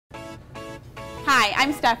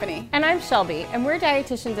I'm Stephanie. And I'm Shelbi, and we're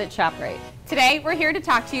dietitians at ShopRite. Today, we're here to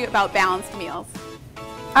talk to you about balanced meals.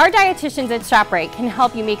 Our dietitians at ShopRite can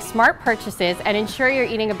help you make smart purchases and ensure you're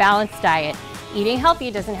eating a balanced diet. Eating healthy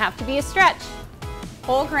doesn't have to be a stretch.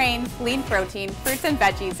 Whole grains, lean protein, fruits and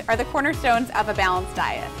veggies are the cornerstones of a balanced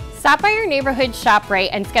diet. Stop by your neighborhood ShopRite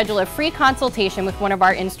and schedule a free consultation with one of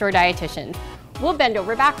our in-store dietitians. We'll bend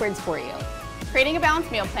over backwards for you. Creating a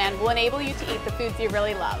balanced meal plan will enable you to eat the foods you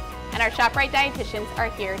really love, and our ShopRite dietitians are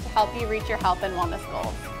here to help you reach your health and wellness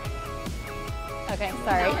goals. Okay,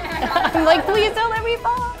 sorry. I'm like, please don't let me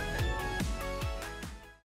fall.